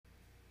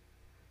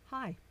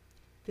Hi,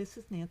 this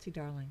is Nancy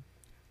Darling.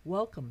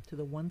 Welcome to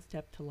the One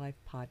Step to Life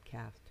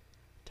podcast,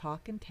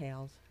 talk and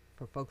tales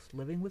for folks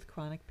living with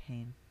chronic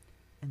pain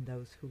and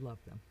those who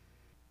love them.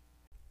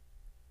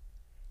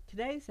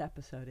 Today's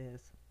episode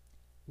is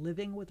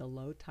Living with a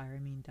Low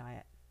Tyramine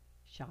Diet,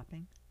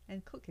 Shopping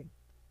and Cooking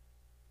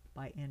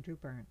by Andrew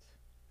Burns,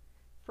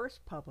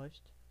 first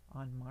published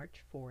on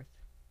March 4th,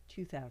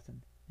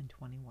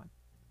 2021.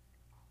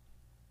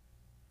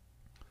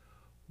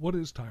 What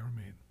is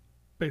tyramine?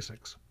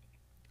 Basics.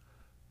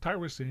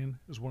 Tyrosine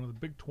is one of the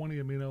big 20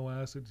 amino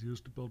acids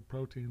used to build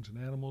proteins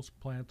in animals,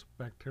 plants,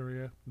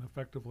 bacteria, and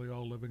effectively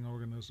all living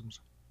organisms.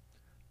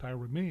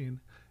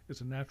 Tyramine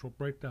is a natural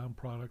breakdown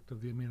product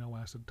of the amino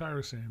acid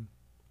tyrosine.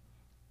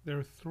 There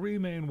are three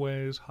main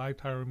ways high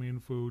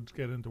tyramine foods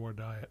get into our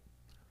diet.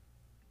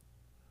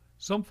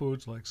 Some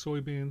foods like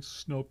soybeans,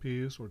 snow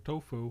peas, or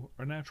tofu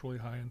are naturally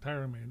high in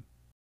tyramine.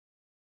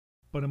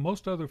 But in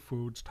most other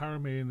foods,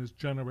 tyramine is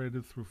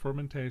generated through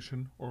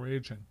fermentation or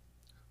aging.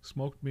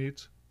 Smoked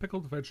meats,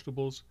 pickled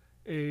vegetables,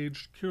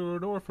 aged,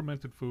 cured, or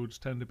fermented foods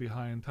tend to be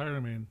high in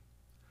tyramine.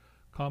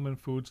 Common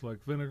foods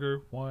like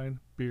vinegar, wine,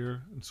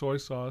 beer, and soy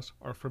sauce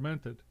are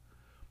fermented.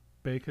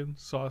 Bacon,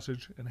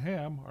 sausage, and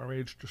ham are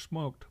aged or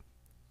smoked.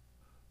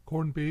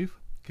 Corned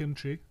beef,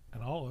 kimchi,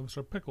 and olives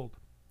are pickled.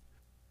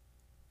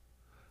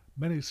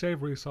 Many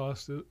savory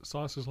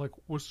sauces like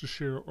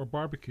Worcestershire or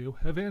barbecue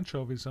have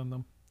anchovies in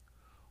them.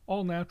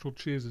 All natural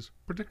cheeses,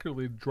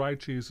 particularly dry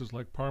cheeses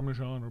like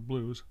Parmesan or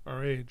Blues,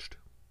 are aged.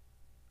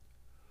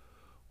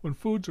 When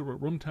foods are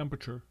at room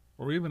temperature,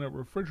 or even at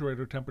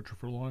refrigerator temperature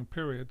for long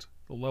periods,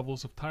 the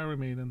levels of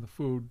tyramine in the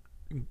food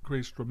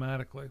increase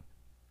dramatically.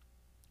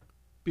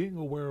 Being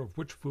aware of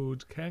which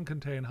foods can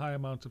contain high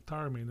amounts of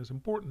tyramine is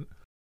important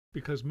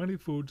because many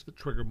foods that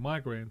trigger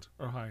migraines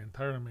are high in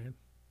tyramine.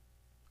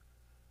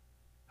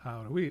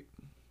 How to eat.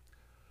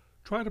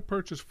 Try to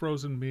purchase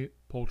frozen meat,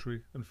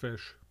 poultry, and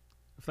fish.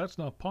 If that's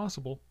not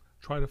possible,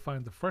 try to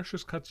find the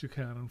freshest cuts you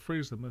can and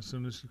freeze them as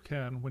soon as you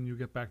can when you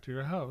get back to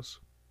your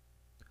house.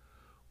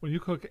 When you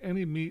cook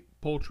any meat,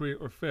 poultry,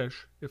 or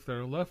fish, if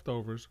there are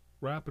leftovers,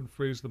 wrap and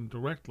freeze them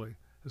directly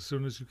as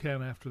soon as you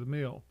can after the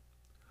meal.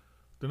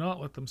 Do not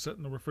let them sit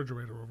in the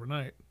refrigerator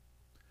overnight.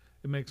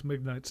 It makes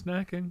midnight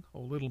snacking a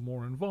little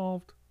more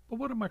involved, but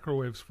what are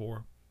microwaves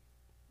for?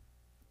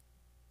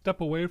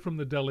 Step away from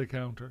the deli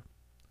counter.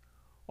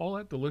 All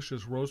that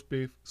delicious roast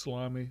beef,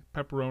 salami,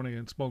 pepperoni,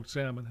 and smoked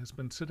salmon has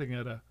been sitting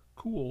at a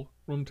cool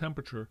room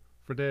temperature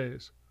for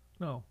days.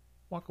 No,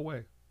 walk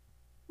away.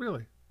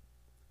 Really.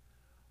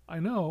 I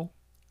know,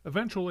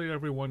 eventually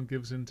everyone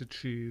gives in to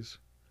cheese.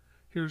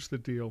 Here's the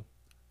deal.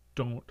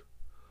 Don't.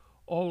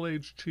 All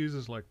aged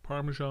cheeses like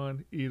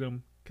Parmesan,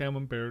 Edam,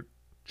 Camembert,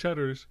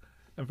 Cheddars,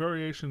 and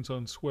variations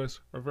on Swiss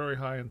are very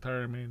high in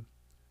tyramine.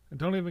 And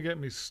don't even get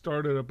me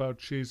started about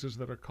cheeses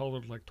that are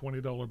colored like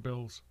 $20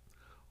 bills.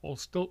 All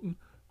Stilton,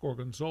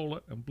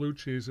 Gorgonzola, and blue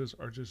cheeses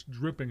are just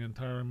dripping in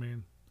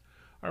tyramine.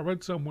 I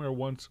read somewhere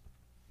once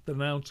that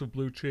an ounce of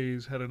blue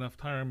cheese had enough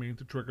tyramine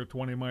to trigger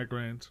 20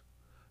 migraines.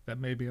 That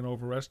may be an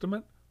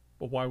overestimate,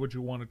 but why would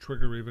you want to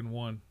trigger even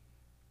one?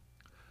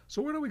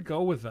 So where do we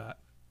go with that?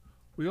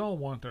 We all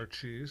want our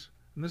cheese,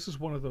 and this is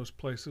one of those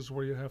places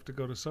where you have to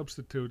go to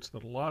substitutes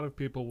that a lot of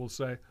people will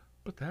say,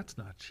 but that's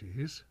not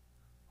cheese.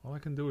 All I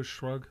can do is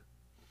shrug.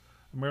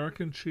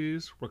 American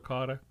cheese,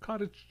 ricotta,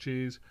 cottage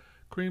cheese,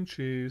 cream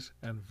cheese,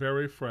 and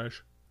very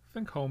fresh,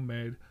 think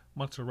homemade,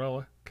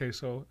 mozzarella,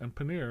 queso, and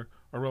paneer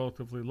are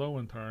relatively low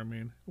in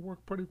tyramine and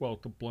work pretty well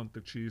to blunt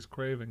the cheese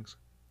cravings.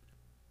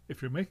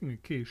 If you're making a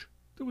quiche,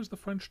 do as the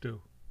French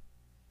do.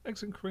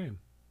 Eggs and cream.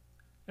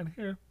 And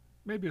here,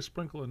 maybe a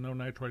sprinkle of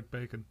no-nitrite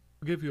bacon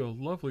will give you a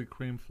lovely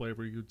cream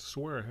flavor you'd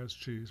swear has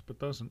cheese but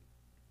doesn't.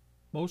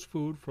 Most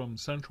food from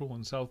Central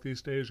and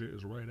Southeast Asia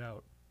is right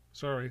out.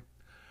 Sorry,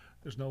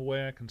 there's no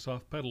way I can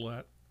soft pedal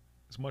that,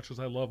 as much as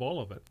I love all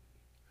of it.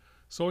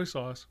 Soy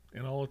sauce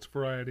in all its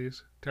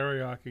varieties,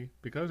 teriyaki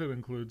because it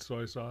includes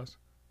soy sauce,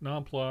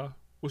 naan-pla,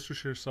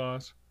 Worcestershire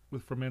sauce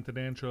with fermented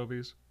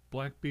anchovies,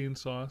 black bean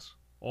sauce,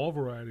 all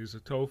varieties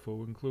of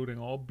tofu, including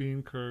all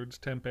bean curds,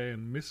 tempeh,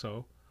 and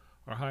miso,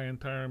 are high in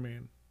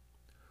tyramine.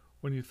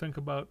 When you think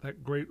about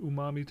that great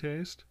umami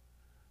taste,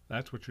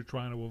 that's what you're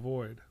trying to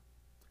avoid.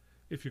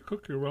 If you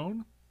cook your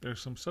own, there are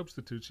some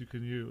substitutes you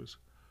can use.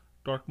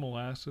 Dark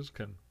molasses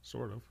can,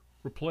 sort of,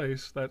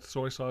 replace that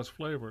soy sauce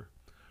flavor.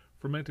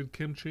 Fermented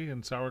kimchi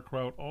and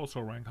sauerkraut also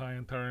rank high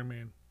in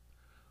tyramine.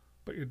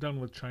 But you're done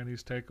with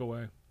Chinese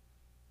takeaway.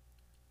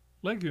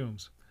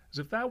 Legumes. As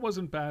if that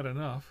wasn't bad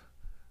enough,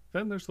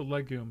 then there's the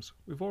legumes.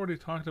 We've already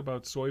talked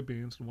about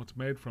soybeans and what's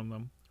made from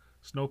them.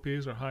 Snow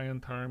peas are high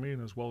in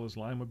tyramine, as well as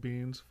lima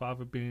beans,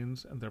 fava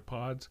beans, and their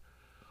pods.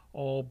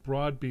 All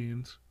broad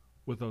beans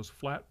with those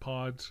flat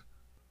pods.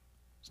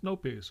 Snow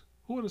peas.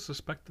 Who would have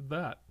suspected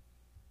that?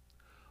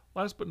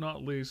 Last but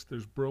not least,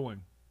 there's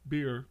brewing.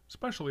 Beer,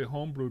 especially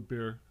home-brewed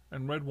beer,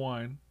 and red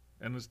wine,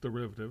 and its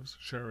derivatives,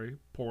 sherry,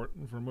 port,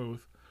 and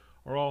vermouth,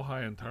 are all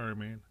high in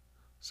tyramine.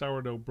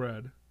 Sourdough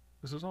bread,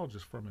 this is all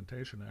just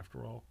fermentation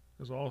after all,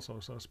 is also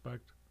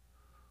suspect.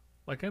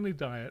 Like any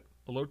diet,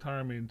 A low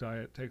tyramine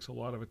diet takes a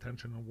lot of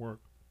attention and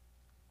work,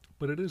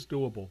 but it is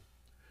doable.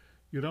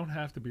 You don't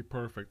have to be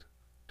perfect.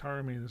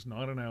 Tyramine is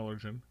not an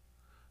allergen.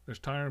 There's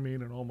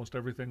tyramine in almost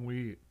everything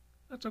we eat.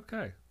 That's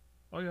okay.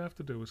 All you have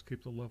to do is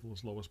keep the level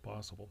as low as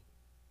possible.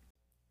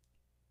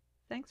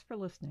 Thanks for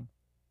listening.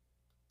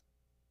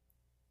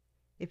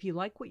 If you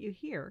like what you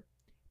hear,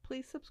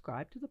 please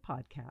subscribe to the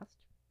podcast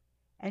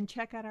and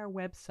check out our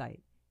website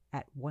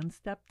at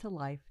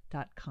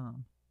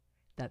onesteptolife.com.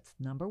 That's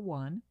number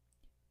 1,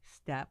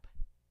 step,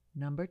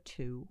 number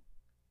 2,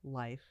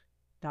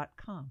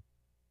 life.com.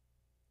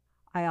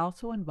 I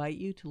also invite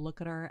you to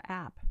look at our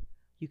app.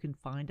 You can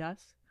find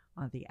us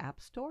on the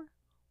App Store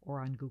or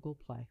on Google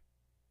Play.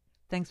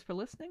 Thanks for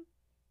listening.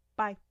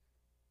 Bye.